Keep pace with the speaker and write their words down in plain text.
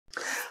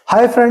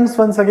Hi friends,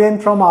 once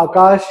again from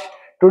Akash.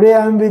 Today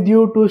I am with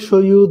you to show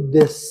you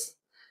this,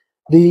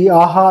 the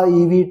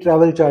AHA.EV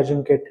travel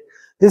charging kit.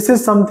 This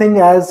is something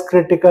as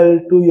critical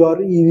to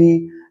your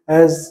EV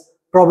as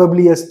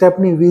probably a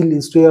stepney wheel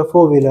is to your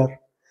four-wheeler.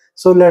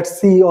 So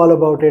let's see all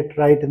about it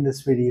right in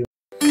this video.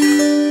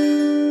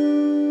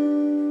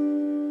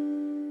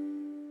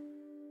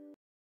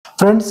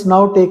 Friends,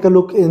 now take a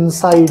look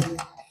inside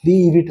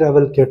the EV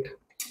travel kit.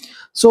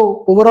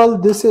 So overall,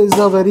 this is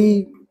a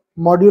very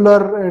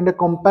modular and a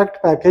compact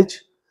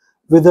package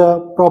with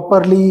a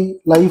properly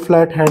lie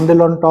flat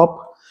handle on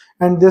top,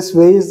 and this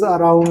weighs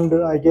around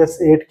I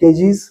guess 8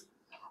 kgs.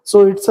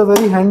 So it's a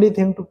very handy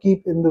thing to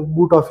keep in the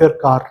boot of your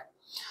car.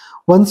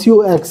 Once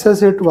you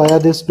access it via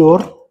this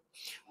door,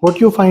 what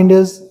you find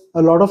is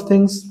a lot of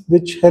things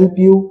which help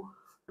you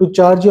to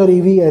charge your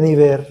EV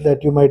anywhere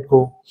that you might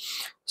go.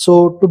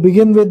 So to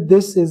begin with,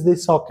 this is the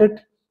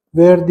socket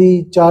where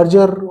the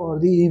charger or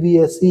the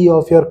EVSE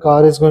of your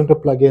car is going to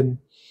plug in,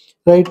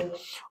 right?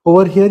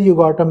 Over here you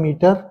got a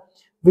meter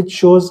which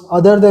shows,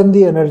 other than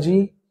the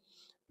energy,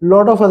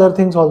 lot of other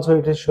things also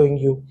it is showing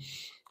you.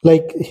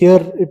 Like here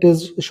it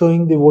is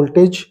showing the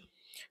voltage,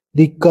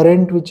 the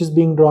current which is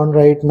being drawn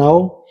right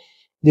now,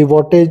 the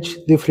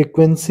wattage, the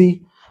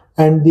frequency,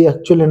 and the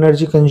actual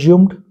energy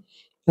consumed,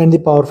 and the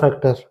power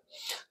factor.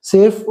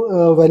 Safe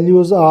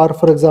values are,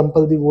 for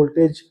example, the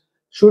voltage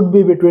should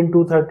be between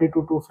 230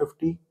 to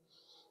 250,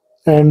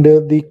 and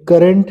the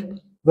current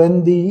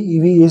when the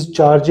EV is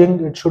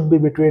charging, it should be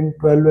between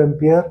 12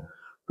 ampere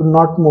to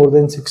not more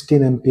than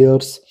 16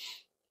 amperes.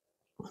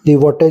 The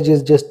wattage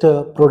is just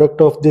a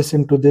product of this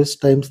into this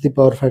times the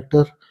power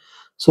factor.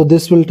 So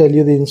this will tell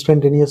you the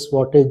instantaneous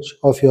wattage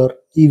of your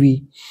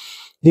EV.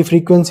 The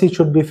frequency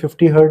should be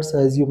 50 hertz,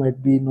 as you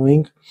might be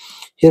knowing.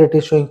 Here it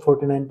is showing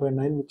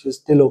 49.9, which is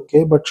still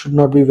okay, but should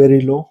not be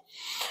very low.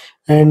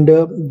 And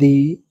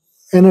the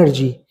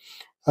energy,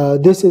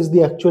 this is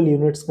the actual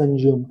units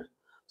consumed.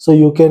 So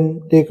you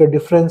can take a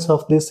difference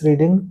of this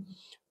reading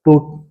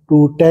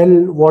to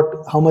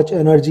tell how much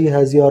energy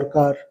has your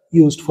car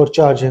used for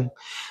charging.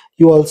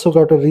 You also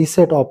got a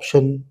reset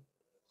option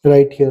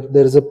right here.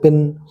 There is a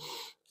pin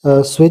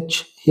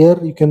switch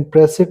here. You can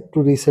press it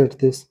to reset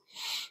this.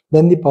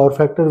 Then the power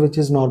factor, which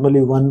is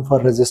normally 1 for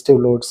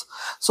resistive loads.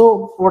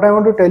 So what I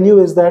want to tell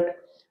you is that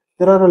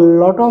there are a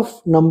lot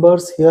of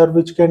numbers here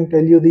which can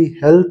tell you the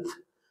health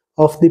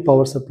of the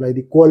power supply,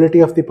 the quality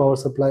of the power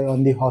supply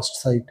on the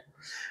host side,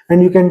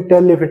 and you can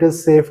tell if it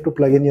is safe to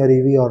plug in your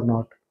EV or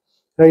not,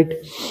 right?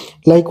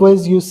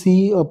 Likewise, you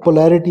see a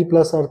polarity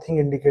plus earthing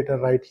indicator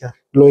right here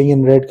glowing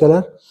in red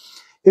color.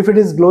 If it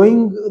is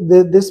glowing,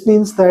 this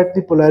means that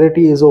the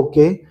polarity is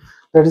okay,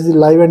 that is the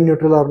live and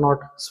neutral are not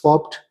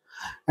swapped,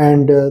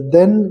 and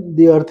then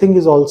the earthing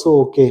is also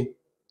okay,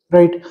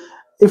 right?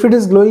 If it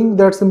is glowing,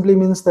 that simply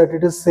means that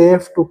it is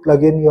safe to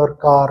plug in your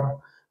car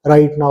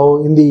right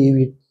now in the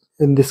EV,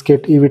 in this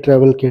kit, EV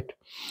travel kit.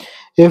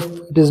 If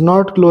it is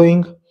not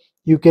glowing,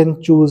 you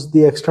can choose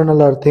the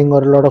external earthing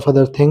or a lot of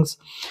other things.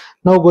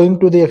 Now going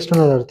to the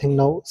external earthing,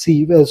 now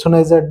see, as soon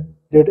as I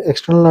did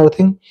external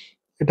earthing,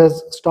 it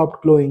has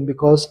stopped glowing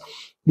because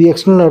the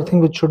external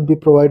earthing which should be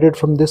provided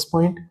from this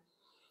point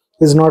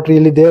is not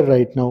really there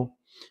right now.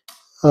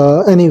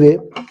 Anyway,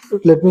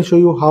 let me show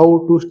you how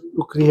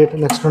to create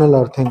an external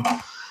earthing.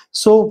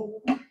 So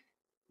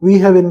we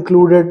have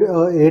included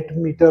a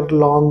 8-meter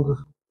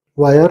long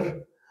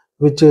wire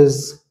which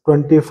is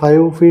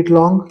 25 feet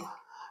long,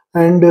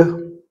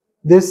 and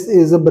this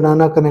is a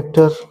banana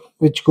connector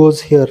which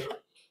goes here,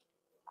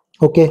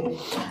 okay,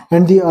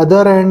 and the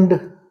other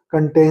end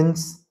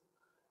contains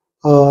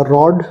a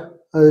rod.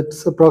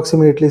 It's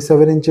approximately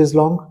 7 inches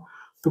long,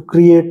 to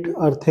create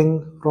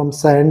earthing from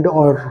sand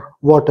or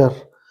water,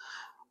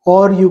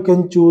 or you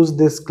can choose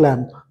this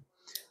clamp.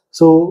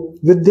 So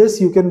with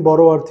this you can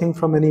borrow earthing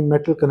from any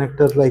metal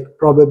connector, like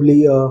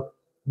probably a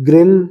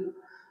grill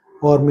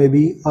or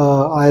maybe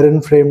a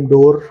iron frame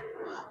door,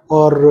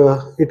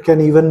 or it can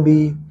even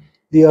be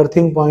the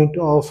earthing point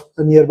of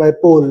a nearby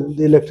pole,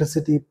 the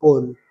electricity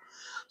pole.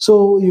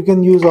 So you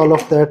can use all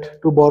of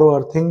that to borrow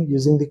earthing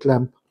using the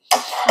clamp.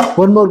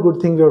 One more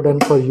good thing we have done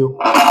for you,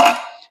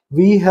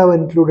 we have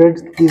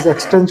included these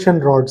extension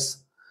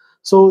rods.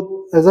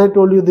 So as I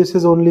told you, this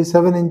is only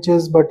 7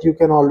 inches, but you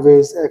can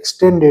always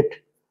extend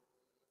it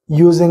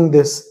using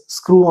this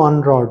screw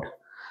on rod,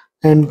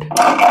 and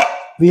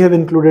we have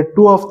included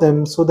 2 of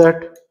them, so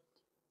that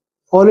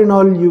all in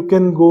all you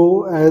can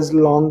go as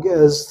long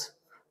as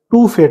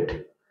 2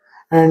 feet,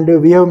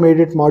 and we have made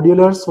it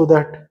modular so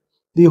that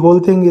the whole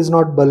thing is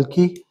not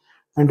bulky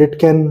and it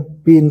can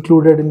be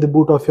included in the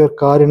boot of your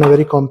car in a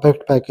very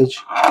compact package.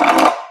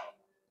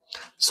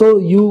 So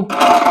you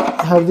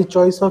have the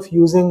choice of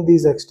using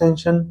these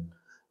extension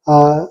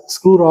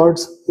screw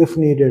rods if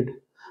needed,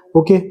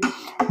 okay.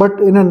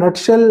 But in a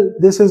nutshell,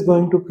 this is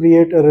going to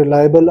create a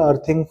reliable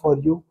earthing for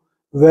you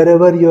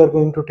wherever you are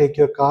going to take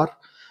your car.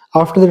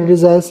 After that, it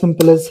is as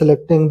simple as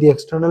selecting the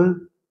external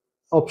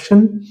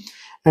option,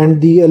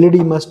 and the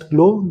LED must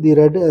glow, the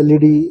red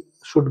LED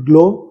should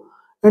glow,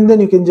 and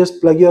then you can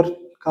just plug your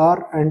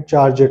car and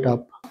charge it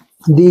up.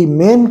 The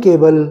main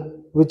cable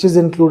which is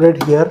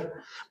included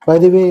here, by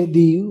the way,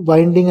 the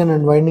winding and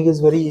unwinding is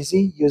very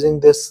easy using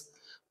this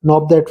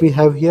knob that we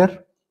have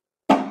here,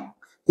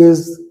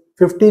 is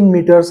 15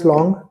 meters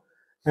long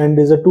and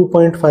is a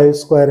 2.5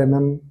 square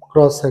mm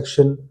cross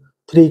section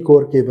 3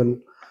 core cable.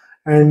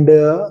 And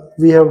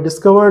we have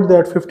discovered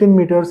that 15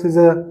 meters is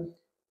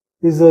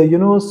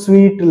a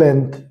sweet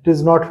length. It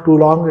is not too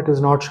long, it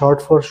is not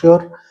short for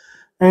sure.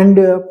 And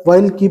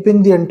while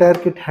keeping the entire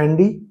kit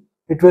handy,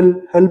 it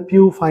will help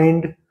you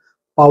find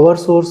power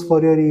source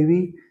for your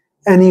EV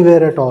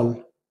anywhere at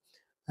all.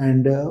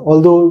 And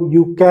although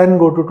you can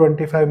go to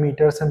 25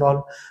 meters and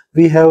all,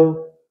 we have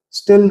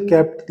still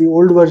kept the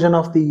old version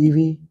of the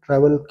EV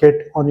travel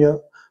kit on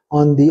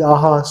the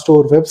AHA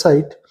store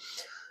website.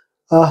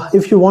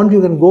 If you want,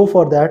 you can go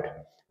for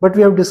that, but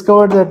we have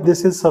discovered that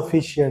this is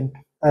sufficient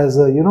as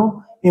a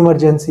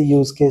emergency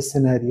use case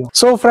scenario.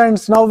 So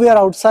friends, now we are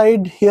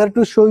outside here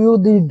to show you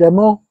the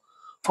demo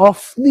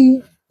of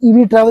the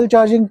EV travel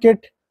charging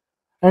kit,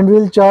 and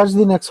we'll charge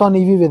the Nexon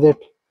EV with it.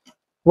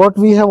 What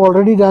we have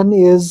already done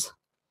is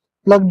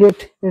plugged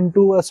it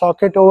into a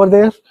socket over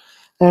there,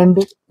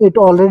 and it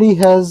already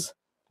has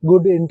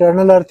good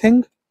internal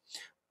earthing.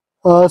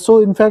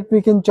 So in fact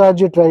we can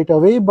charge it right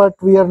away, but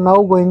we are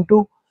now going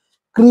to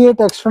create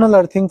external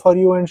earthing for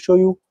you and show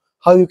you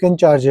how you can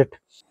charge it.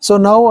 So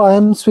now I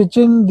am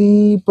switching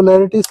the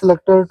polarity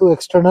selector to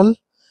external.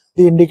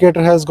 The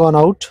indicator has gone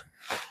out,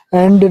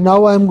 and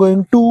now I am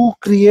going to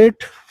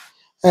create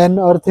an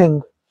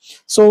earthing.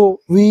 So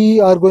we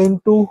are going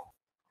to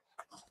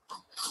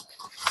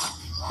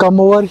come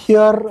over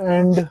here,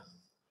 and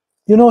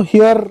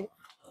here,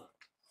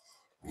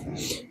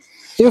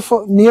 if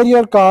near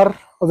your car,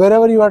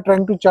 wherever you are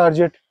trying to charge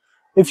it,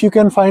 if you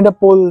can find a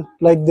pole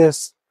like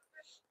this,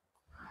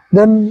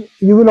 then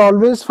you will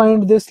always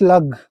find this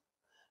lug.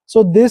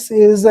 So this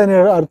is an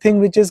earthing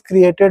which is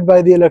created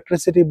by the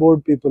electricity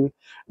board people.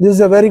 This is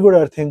a very good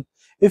earthing.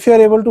 If you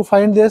are able to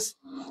find this,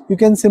 you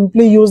can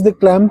simply use the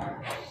clamp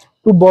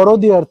to borrow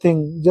the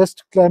earthing.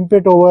 Just clamp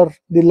it over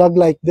the lug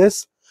like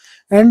this,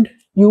 and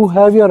you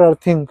have your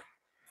earthing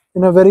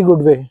in a very good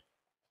way.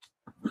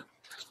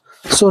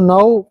 So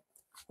now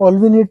all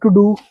we need to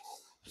do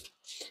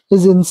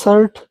is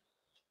insert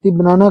the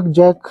banana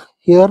jack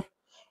here,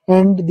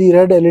 and the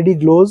red LED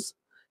glows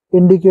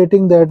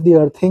indicating that the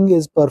earthing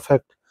is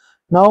perfect.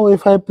 Now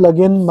if I plug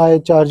in my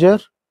charger,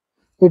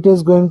 it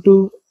is going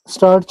to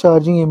start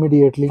charging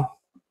immediately.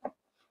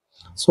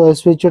 So I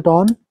switch it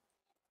on,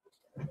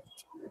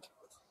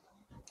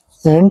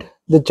 and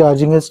the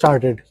charging is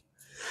started.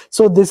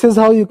 So this is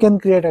how you can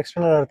create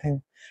external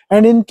earthing.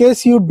 And in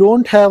case you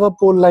don't have a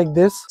pole like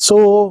this,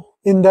 so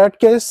in that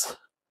case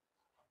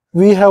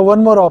we have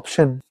one more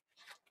option.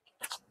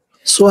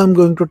 So I'm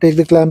going to take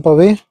the clamp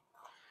away.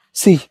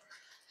 See,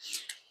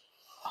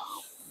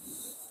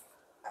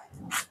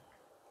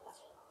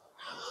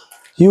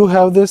 you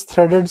have this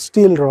threaded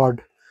steel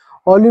rod.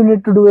 All you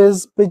need to do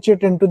is pitch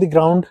it into the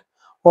ground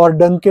or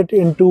dunk it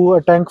into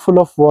a tank full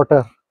of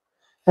water,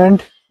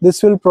 and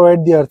this will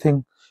provide the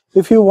earthing.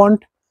 If you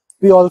want,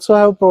 we also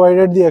have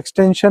provided the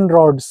extension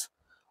rods,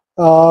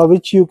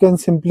 which you can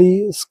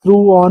simply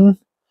screw on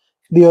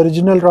the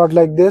original rod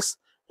like this,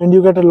 and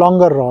you get a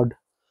longer rod.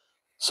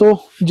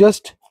 So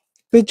just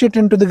pitch it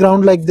into the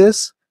ground like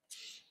this,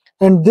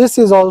 and this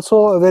is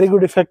also a very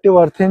good effective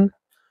earthing.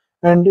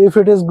 And if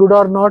it is good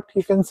or not,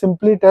 you can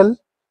simply tell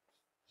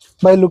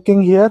by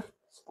looking here.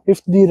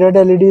 If the red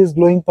LED is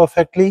glowing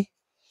perfectly,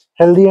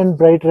 healthy and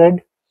bright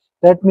red,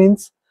 that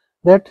means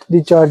that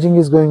the charging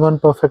is going on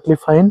perfectly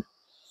fine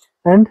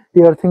and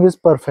the earthing is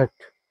perfect.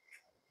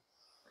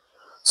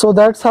 So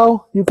that's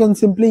how you can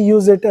simply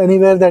use it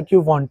anywhere that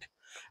you want.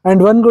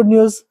 And one good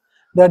news,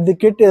 that the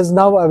kit is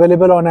now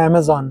available on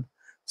Amazon.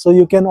 So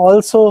you can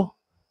also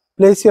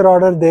place your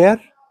order there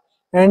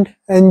and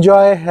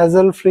enjoy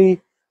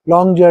hassle-free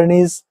long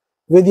journeys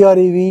with your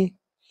EV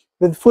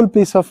with full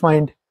peace of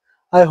mind.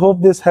 I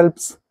hope this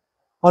helps.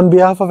 On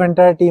behalf of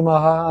entire team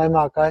AHA, I'm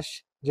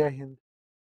Akash. Jai Hind.